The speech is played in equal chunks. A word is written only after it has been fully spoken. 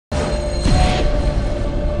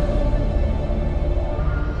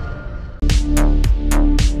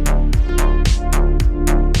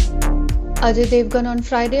Ajay Devgn on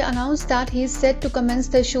Friday announced that he is set to commence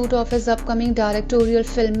the shoot of his upcoming directorial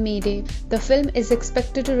film MayDay. The film is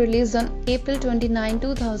expected to release on April 29,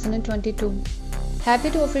 2022. Happy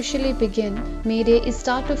to officially begin, MayDay is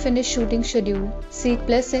start to finish shooting schedule. Seek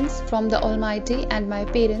blessings from the Almighty and my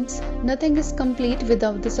parents. Nothing is complete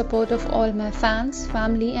without the support of all my fans,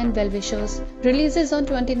 family and well-wishers. Releases on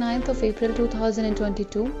 29th of April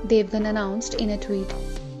 2022, Devgn announced in a tweet.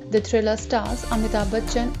 The thriller stars Amitabh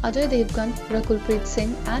Bachchan, Ajay Devgn, Rakulpreet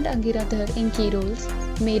Singh and Angira Dhar in key roles.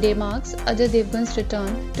 MayDay marks Ajay Devgn's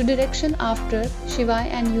return to direction after Shivai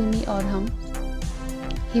and Yumi Aur Hum.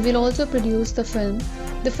 He will also produce the film.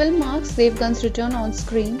 The film marks Devgn's return on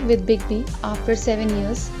screen with Big B after 7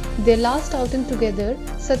 years. Their last outing together,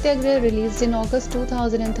 Satyagrah, released in August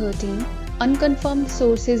 2013. Unconfirmed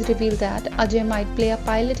sources reveal that Ajay might play a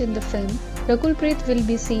pilot in the film. Rakulpreet will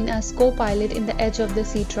be seen as co-pilot in the Edge of the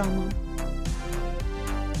Sea drama.